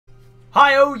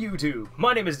Hi-oh YouTube!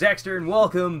 My name is Dexter and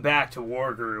welcome back to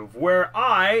Wargroove, where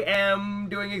I am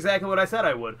doing exactly what I said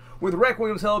I would. With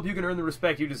Requiem's help, you can earn the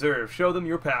respect you deserve. Show them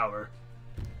your power.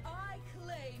 I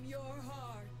claim your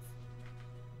heart.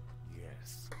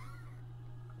 Yes.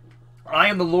 I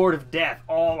am the Lord of Death.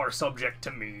 All are subject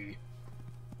to me.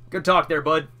 Good talk there,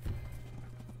 bud.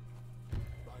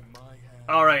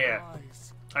 Alright, yeah.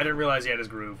 I didn't realize he had his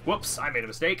groove. Whoops, I made a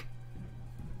mistake.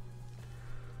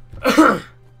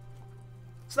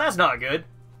 So that's not good.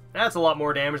 That's a lot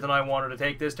more damage than I wanted to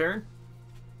take this turn.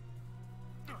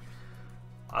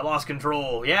 I lost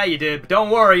control. Yeah, you did. But don't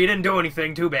worry, you didn't do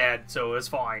anything too bad, so it's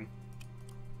fine.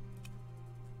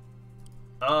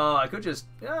 I could just...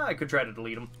 Yeah, I could try to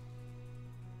delete him.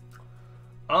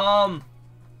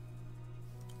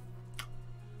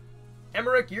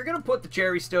 Emmerich, you're gonna put the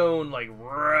cherry stone, like,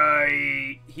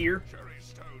 right here. Cherry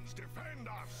stones defend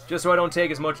us. Just so I don't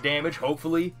take as much damage,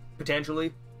 hopefully,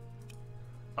 potentially.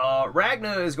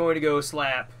 Ragna is going to go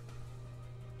slap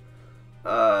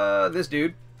this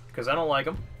dude, because I don't like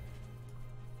him.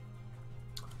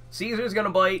 Caesar's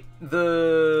gonna bite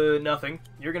the nothing.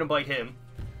 You're gonna bite him,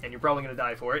 and you're probably gonna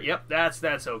die for it. Yep,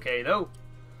 that's okay though.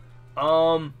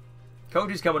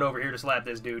 Koji's coming over here to slap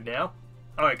this dude now.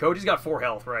 Alright, Koji's got 4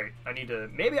 health, right. I need to...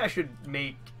 Maybe I should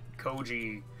make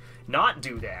Koji not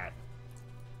do that.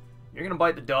 You're gonna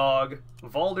bite the dog.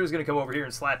 Valder's gonna come over here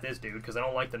and slap this dude, because I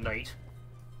don't like the knight.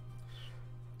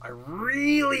 I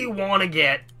really want to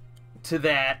get to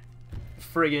that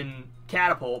friggin'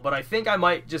 catapult, but I think I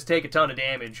might just take a ton of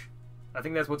damage. I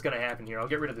think that's what's going to happen here. I'll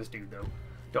get rid of this dude, though.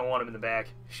 Don't want him in the back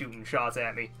shooting shots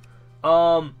at me.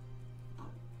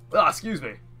 Excuse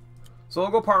me. So I'll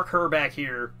go park her back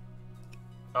here.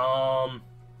 And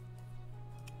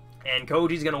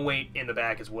Koji's going to wait in the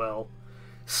back as well.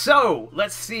 So,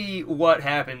 let's see what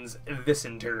happens this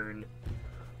in turn.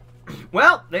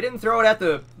 Well, they didn't throw it at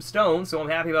the stone, so I'm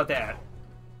happy about that.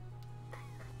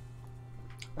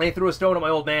 They threw a stone at my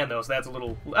old man, though, so that's a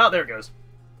little... Oh, there it goes.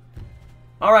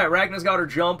 Alright, Ragna's got her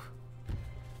jump.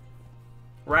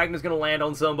 Ragna's gonna land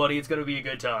on somebody. It's gonna be a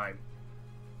good time.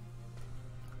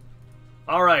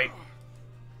 Alright.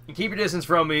 You keep your distance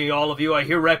from me, all of you. I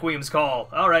hear Requiem's call.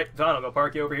 Alright, fine, I'll go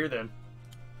park you over here, then.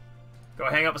 Go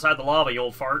hang out beside the lava, you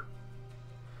old fart.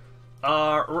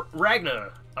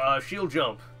 Ragna, shield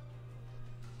jump.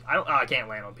 I can't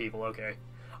land on people, okay.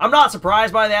 I'm not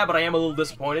surprised by that, but I am a little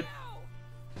disappointed.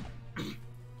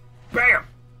 Bam!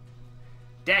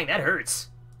 Dang, that hurts.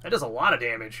 That does a lot of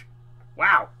damage.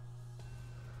 Wow.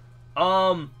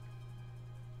 I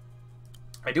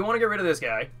do want to get rid of this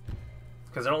guy,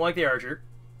 because I don't like the archer.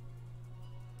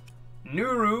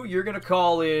 Nuru, you're going to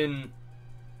call in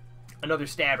another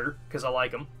stabber, because I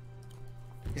like him.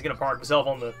 He's going to park himself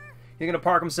on the... He's going to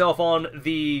park himself on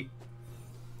the...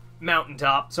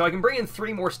 mountaintop, so I can bring in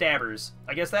 3 more stabbers.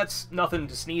 I guess that's nothing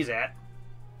to sneeze at.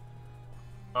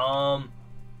 So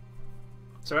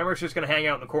Emmerich's just gonna hang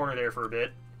out in the corner there for a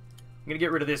bit. I'm gonna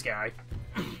get rid of this guy.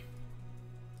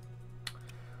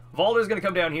 Valder's gonna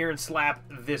come down here and slap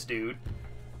this dude.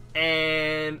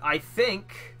 And I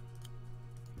think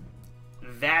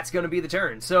that's gonna be the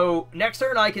turn. So next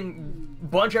turn I can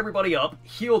bunch everybody up,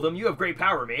 heal them. You have great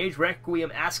power, mage.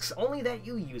 Requiem asks only that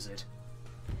you use it.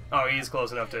 Oh, he is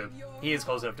close enough to... He is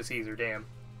close enough to Caesar, damn.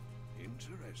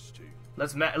 Interesting.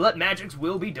 Let magic's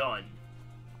will be done.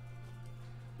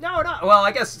 No, not... Well,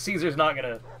 I guess Caesar's not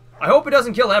gonna... I hope it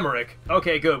doesn't kill Emmerich.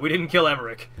 Okay, good. We didn't kill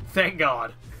Emmerich. Thank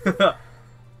God. They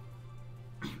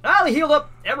healed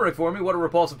up Emmerich for me. What a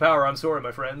repulsive power. I'm sorry,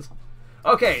 my friends.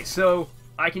 Okay, so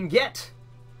I can get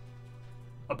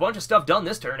a bunch of stuff done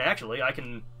this turn, actually. I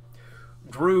can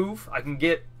groove. I can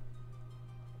get...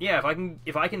 Yeah,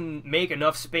 if I can make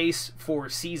enough space for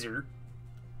Caesar,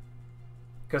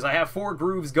 because I have 4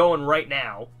 grooves going right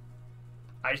now.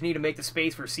 I just need to make the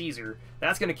space for Caesar.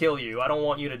 That's going to kill you. I don't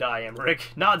want you to die,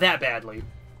 Emmerich. Not that badly.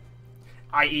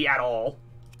 I.e. at all.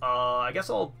 I guess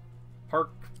I'll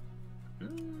park...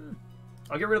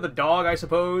 I'll get rid of the dog, I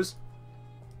suppose.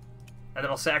 And then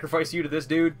I'll sacrifice you to this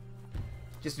dude.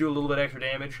 Just to do a little bit extra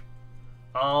damage.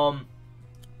 I'll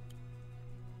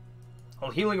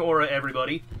healing aura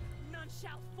everybody. None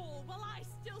shall fall while I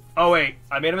still stand. Oh wait,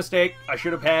 I made a mistake. I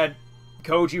should have had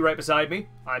Koji right beside me.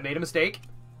 I made a mistake.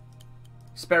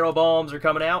 Sparrow bombs are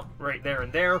coming out right there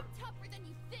and there. Tougher than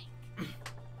you think.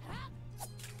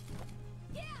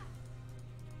 Yeah.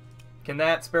 Can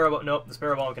that sparrow bomb... Nope, the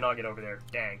sparrow bomb cannot get over there.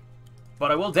 Dang.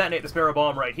 But I will detonate the sparrow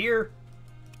bomb right here.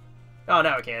 Oh,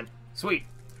 now I can. Sweet.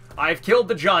 I've killed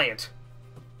the giant.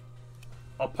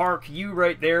 I'll park you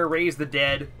right there, raise the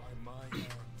dead.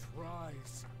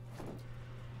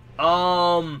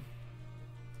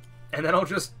 And then I'll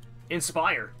just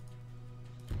Inspire.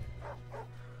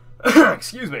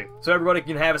 Excuse me. So everybody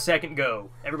can have a second go.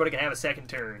 Everybody can have a second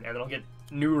turn, and then I'll get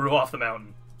Nuru off the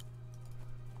mountain.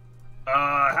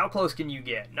 How close can you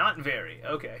get? Not very.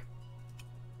 Okay.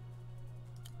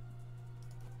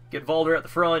 Get Valder at the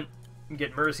front.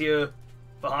 Get Mercia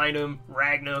behind him.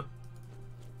 Ragna.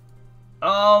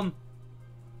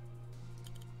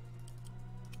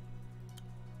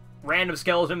 Random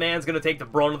Skeleton Man's gonna take the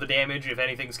brunt of the damage if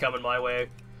anything's coming my way.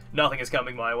 Nothing is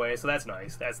coming my way, so that's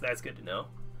nice. That's good to know.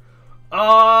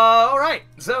 Alright,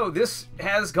 so this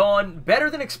has gone better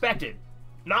than expected.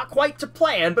 Not quite to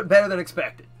plan, but better than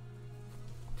expected.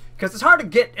 Because it's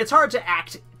hard to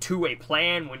act to a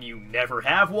plan when you never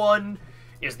have one,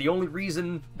 is the only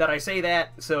reason that I say that,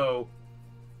 so...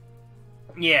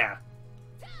 yeah.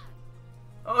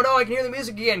 Oh no, I can hear the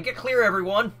music again. Get clear,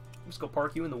 everyone. Let's go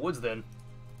park you in the woods, then.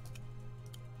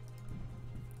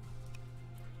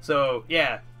 So,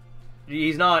 yeah.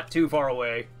 He's not too far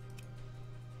away.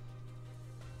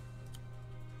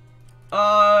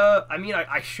 I mean,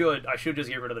 I should just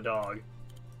get rid of the dog.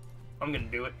 I'm gonna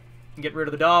do it. Get rid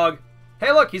of the dog.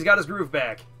 Hey, look, he's got his groove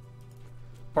back.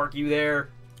 Park you there.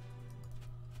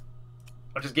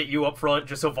 I'll just get you up front,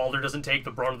 just so Valder doesn't take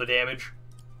the brunt of the damage.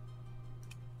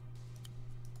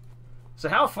 So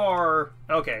how far...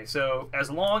 okay, so as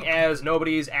long as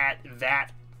nobody's at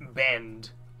that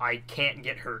bend, I can't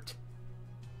get hurt.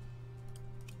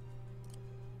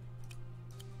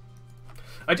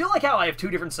 I do like how I have two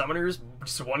different summoners.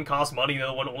 Just one costs money, the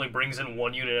other one only brings in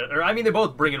one unit. Or, I mean, they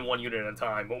both bring in one unit at a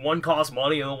time, but one costs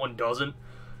money, the other one doesn't.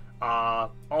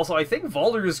 Also, I think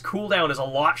Valder's cooldown is a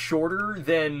lot shorter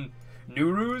than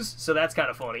Nuru's, so that's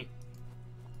kind of funny.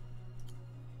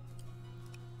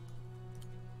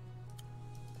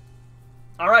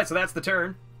 Alright, so that's the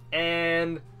turn.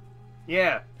 And,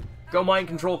 yeah. Go mind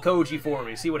control Koji for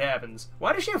me, see what happens.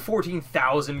 Why does she have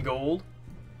 14,000 gold?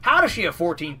 How does she have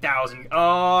 14,000?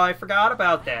 Oh, I forgot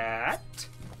about that.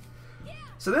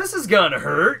 So this is gonna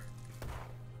hurt.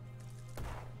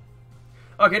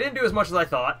 Okay, it didn't do as much as I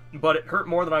thought, but it hurt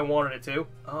more than I wanted it to.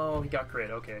 Oh, he got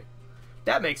crit, okay.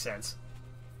 That makes sense.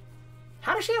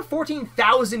 How does she have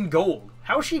 14,000 gold?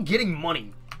 How is she getting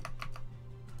money?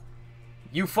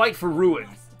 You fight for ruin,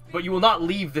 but you will not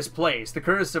leave this place. The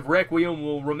curse of Requiem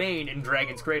will remain in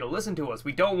Dragon's Cradle. Listen to us,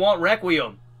 we don't want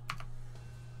Requiem.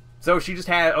 So she just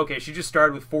had... okay, she just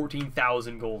started with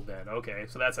 14,000 gold then. Okay,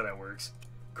 so that's how that works.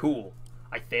 Cool.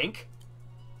 I think.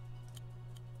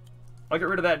 I'll get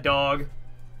rid of that dog.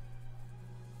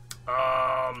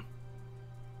 I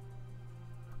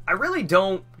really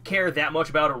don't care that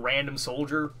much about a random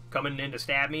soldier coming in to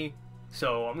stab me.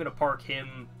 So I'm going to park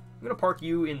him... I'm going to park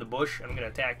you in the bush. I'm going to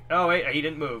attack... oh, wait, he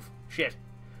didn't move. Shit.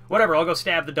 Whatever, I'll go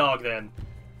stab the dog then.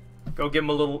 Go give him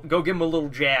a little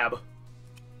jab.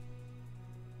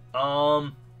 I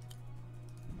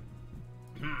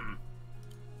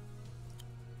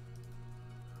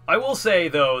will say,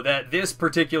 though, that this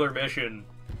particular mission,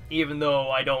 even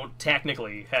though I don't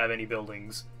technically have any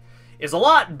buildings, is a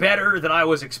lot better than I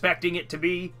was expecting it to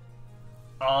be.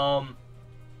 I'll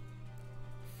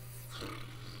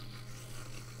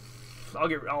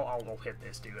hit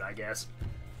this dude, I guess.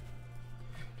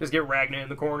 Just get Ragna in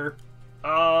the corner.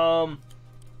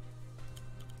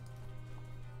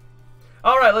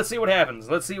 Alright, let's see what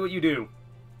happens. Let's see what you do.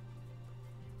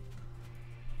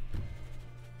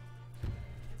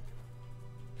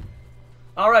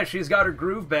 Alright, she's got her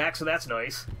groove back, so that's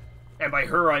nice. And by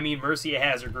her, I mean Mercia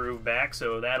has her groove back,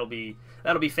 so that'll be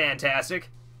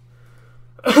fantastic.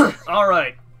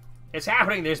 Alright. It's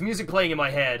happening. There's music playing in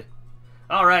my head.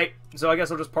 Alright, so I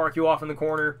guess I'll just park you off in the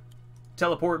corner.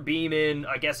 Teleport beam in,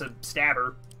 I guess, a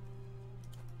stabber.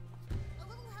 A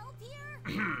little help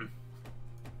here?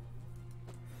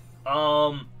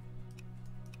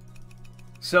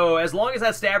 So as long as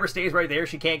that stabber stays right there,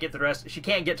 she can't get the rest. She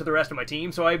can't get to the rest of my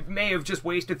team. So I may have just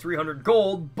wasted 300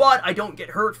 gold, but I don't get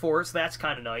hurt for it, so that's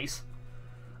kind of nice.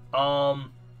 I'll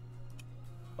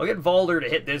get Valder to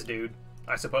hit this dude,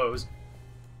 I suppose.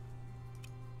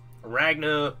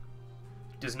 Ragna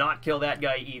does not kill that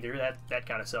guy either. That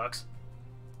kind of sucks.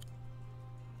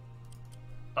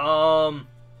 Koji's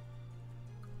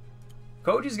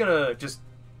gonna just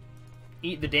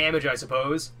eat the damage, I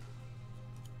suppose.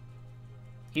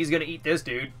 He's gonna eat this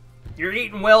dude. You're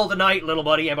eating well tonight, little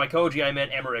buddy. And by Koji, I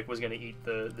meant Emmerich was gonna eat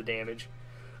the damage.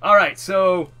 Alright,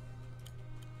 so...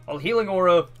 I'll Healing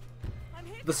Aura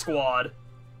the squad.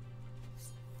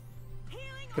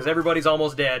 Because everybody's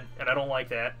almost dead, and I don't like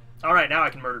that. Alright, now I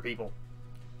can murder people.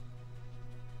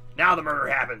 Now the murder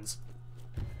happens.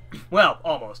 Well,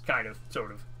 almost, kind of,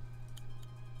 sort of.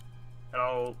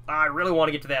 Oh, I really want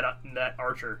to get to that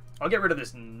archer. I'll get rid of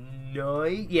this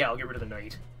knight. Yeah, I'll get rid of the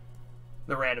knight.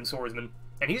 The random swordsman.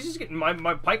 And he's just getting... My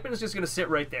pikeman is just going to sit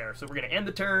right there. So we're going to end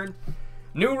the turn.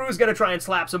 Nuru's going to try and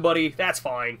slap somebody. That's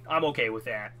fine. I'm okay with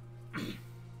that.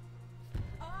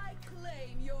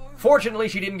 Fortunately,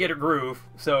 she didn't get her groove.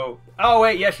 So... Oh,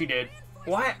 wait. Yes, she did.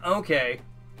 What? Okay.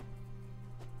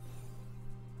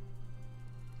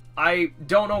 I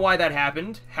don't know why that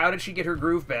happened. How did she get her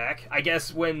groove back? I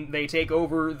guess when they take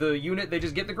over the unit, they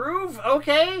just get the groove?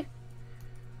 Okay.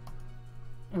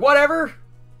 Whatever.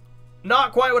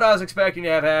 Not quite what I was expecting to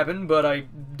have happen, but I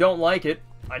don't like it.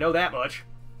 I know that much.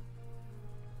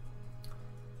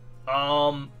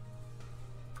 I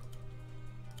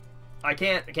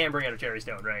can't bring out a cherry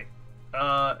stone, right?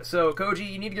 So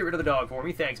Koji, you need to get rid of the dog for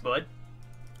me. Thanks, bud.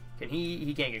 Can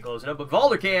he can't get close enough, but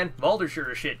Valder can. Valder sure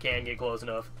as shit can get close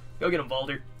enough. Go get him,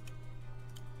 Valder.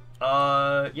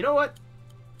 You know what?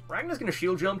 Ragnar's gonna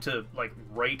shield jump to, like,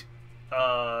 right,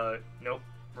 nope,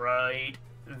 right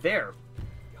there.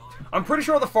 I'm pretty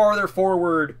sure the farther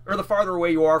forward, or the farther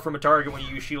away you are from a target when you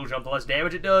use shield jump, the less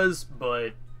damage it does,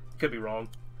 but could be wrong.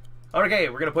 Okay,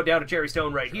 we're gonna put down a cherry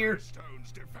stone right here.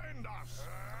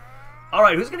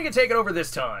 Alright, who's gonna get taken over this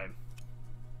time?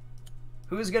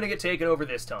 Who's gonna get taken over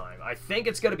this time? I think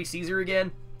it's gonna be Caesar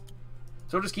again.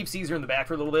 So we'll just keep Caesar in the back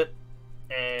for a little bit.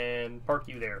 And park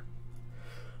you there.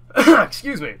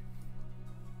 Excuse me.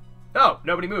 Oh,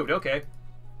 nobody moved. Okay.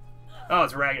 Oh,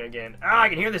 it's Ragnar again. Ah, I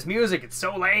can hear this music. It's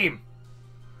so lame.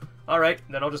 Alright,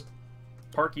 then I'll just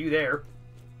park you there.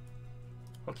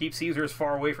 I'll keep Caesar as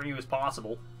far away from you as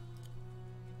possible.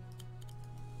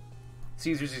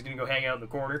 Caesar's just gonna go hang out in the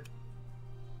corner.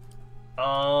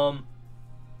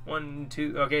 1,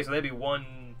 2... Okay, so that'd be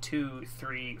 1, 2,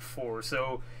 3, 4.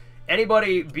 So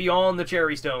anybody beyond the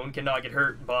cherry stone cannot get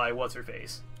hurt by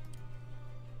what's-her-face.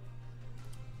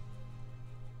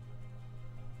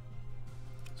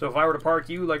 So if I were to park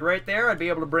you, like, right there, I'd be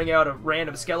able to bring out a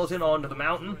random skeleton onto the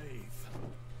mountain.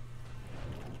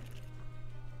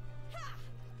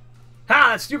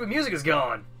 Ha! That stupid music is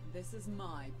gone! This is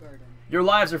my burden. Your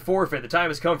lives are forfeit. The time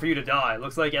has come for you to die.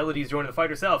 Looks like Elodie's joining the fight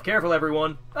herself. Careful,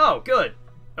 everyone. Oh, good.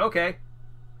 Okay.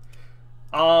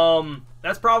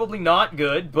 That's probably not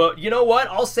good, but you know what?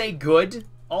 I'll say good.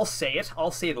 I'll say it. I'll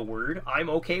say the word. I'm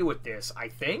okay with this, I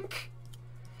think.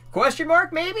 Question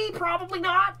mark, maybe? Probably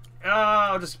not.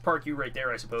 I'll just park you right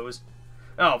there, I suppose.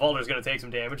 Oh, Valder's gonna take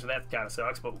some damage, so that kind of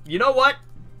sucks, but you know what?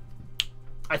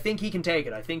 I think he can take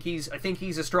it. I think he's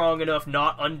a strong enough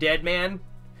not undead man.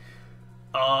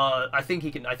 I think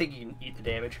he can eat the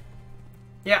damage.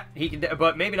 Yeah, he can,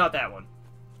 but maybe not that one.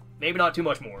 Maybe not too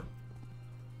much more.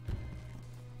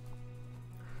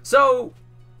 So,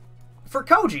 for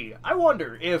Koji, I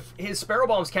wonder if his Sparrow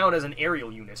Bombs count as an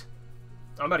aerial unit.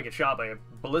 I'm about to get shot by a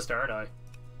ballista, aren't I?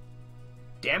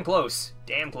 Damn close.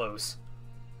 Damn close.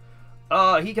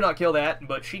 He cannot kill that,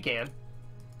 but she can.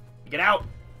 Get out!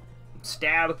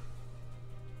 Stab.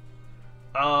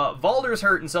 Valder's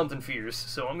hurting something fierce,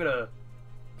 so I'm gonna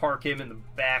park him in the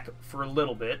back for a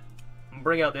little bit. I'm gonna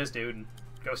bring out this dude and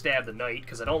go stab the knight,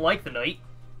 because I don't like the knight.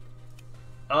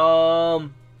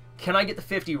 Can I get the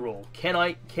 50 roll? Can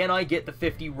I get the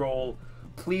 50 roll?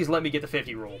 Please let me get the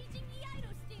 50 roll.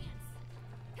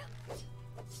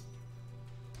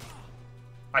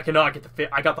 I cannot get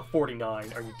the I got the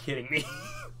 49. Are you kidding me?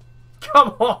 Come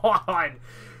on!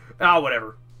 Ah,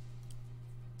 whatever.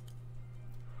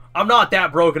 I'm not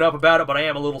that broken up about it, but I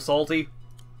am a little salty.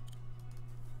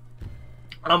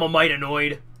 I'm a mite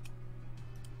annoyed.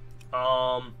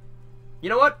 You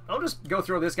know what? I'll just go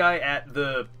throw this guy at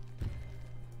the...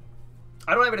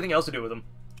 I don't have anything else to do with him.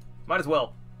 Might as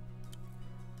well.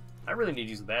 I really need to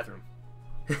use the bathroom.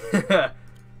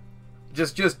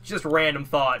 just random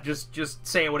thought. Just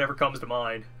saying whatever comes to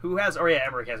mind. Who has... Oh yeah,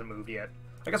 Emmerich hasn't moved yet.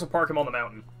 I guess we'll park him on the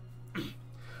mountain.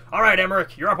 Alright,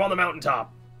 Emmerich, you're up on the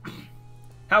mountaintop.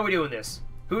 How are we doing this?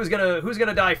 Who's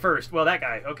gonna die first? Well, that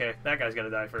guy. Okay, that guy's gonna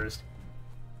die first.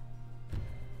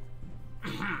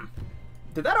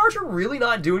 Did that archer really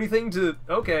not do anything to...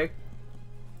 Okay.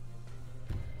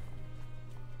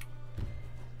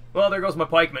 Well, there goes my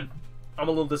pikeman. I'm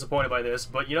a little disappointed by this,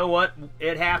 but you know what?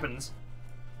 It happens.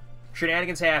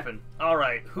 Shenanigans happen.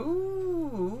 Alright,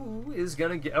 who is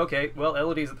gonna get... Okay, well,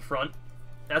 Elodie's at the front.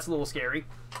 That's a little scary.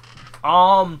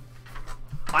 I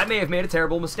may have made a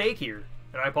terrible mistake here,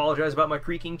 and I apologize about my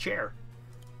creaking chair.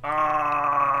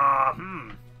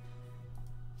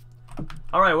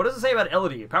 Alright, what does it say about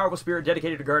Elodie? A powerful spirit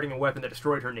dedicated to guarding a weapon that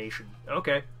destroyed her nation.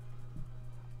 Okay.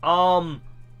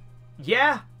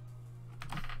 Yeah.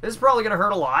 This is probably gonna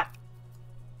hurt a lot.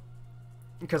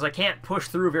 Because I can't push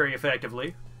through very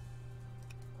effectively.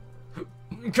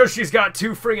 Because she's got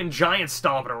two friggin' giants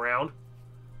stomping around.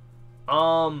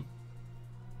 I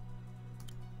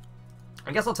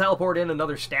guess I'll teleport in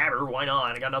another stabber. Why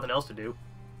not? I got nothing else to do.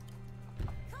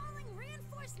 Calling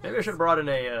reinforcements. Maybe I should have brought in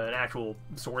an actual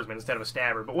swordsman instead of a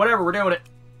stabber. But whatever, we're doing it.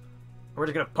 We're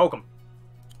just going to poke him.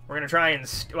 We're going to try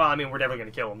and... well, I mean, we're definitely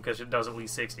going to kill him because it does at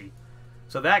least 60.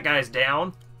 So that guy's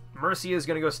down. Mercia is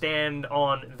going to go stand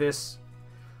on this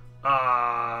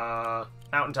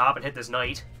mountaintop and hit this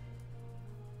knight.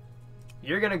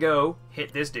 You're going to go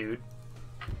hit this dude.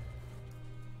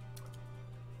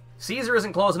 Caesar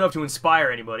isn't close enough to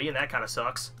inspire anybody, and that kind of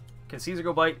sucks. Can Caesar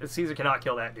go bite? Caesar cannot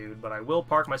kill that dude, but I will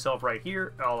park myself right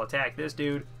here. I'll attack this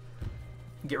dude.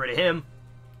 Get rid of him.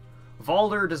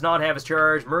 Valder does not have his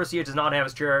charge. Mercia does not have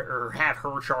his charge, or have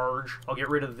her charge. I'll get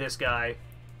rid of this guy.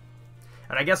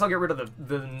 And I guess I'll get rid of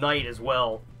the knight as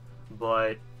well.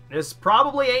 But this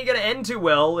probably ain't going to end too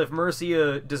well if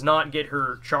Mercia does not get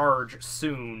her charge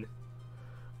soon.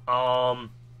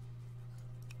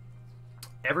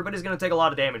 Everybody's going to take a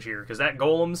lot of damage here, because that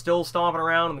golem's still stomping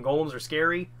around, and the golems are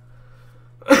scary.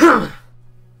 I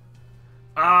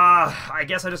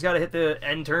guess I just got to hit the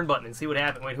end turn button and see what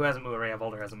happens. Wait, who hasn't moved? Right,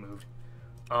 Valder hasn't moved.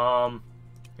 I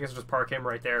guess I'll just park him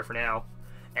right there for now.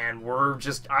 And we're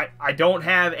just... I don't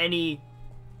have any...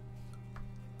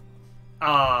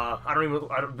 I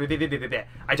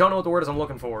don't know what the word is I'm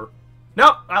looking for.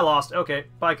 Nope, I lost. Okay,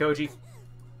 bye, Koji.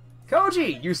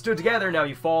 Koji, you stood together, now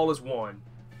you fall as one.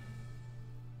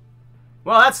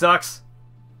 Well, that sucks.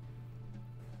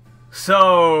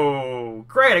 So,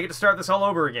 great, I get to start this all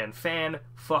over again.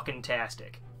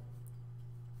 Fan-fucking-tastic.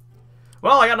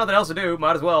 Well, I got nothing else to do,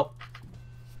 might as well.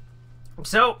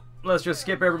 So, let's just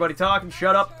skip everybody talking,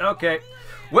 shut up. Okay.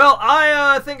 Well,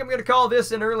 I think I'm going to call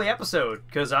this an early episode,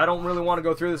 because I don't really want to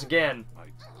go through this again.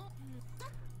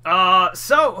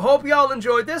 So, hope y'all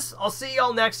enjoyed this. I'll see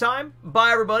y'all next time.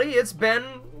 Bye, everybody. It's been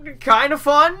kind of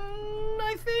fun,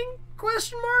 I think?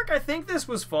 Question mark? I think this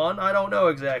was fun. I don't know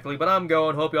exactly, but I'm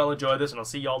going. Hope y'all enjoy this, and I'll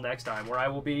see y'all next time, where I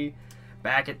will be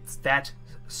back at that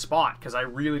spot, because I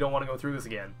really don't want to go through this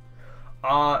again.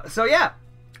 So yeah.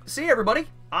 See everybody.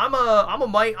 I'm a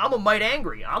mite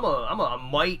angry. I'm a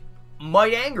mite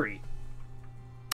angry.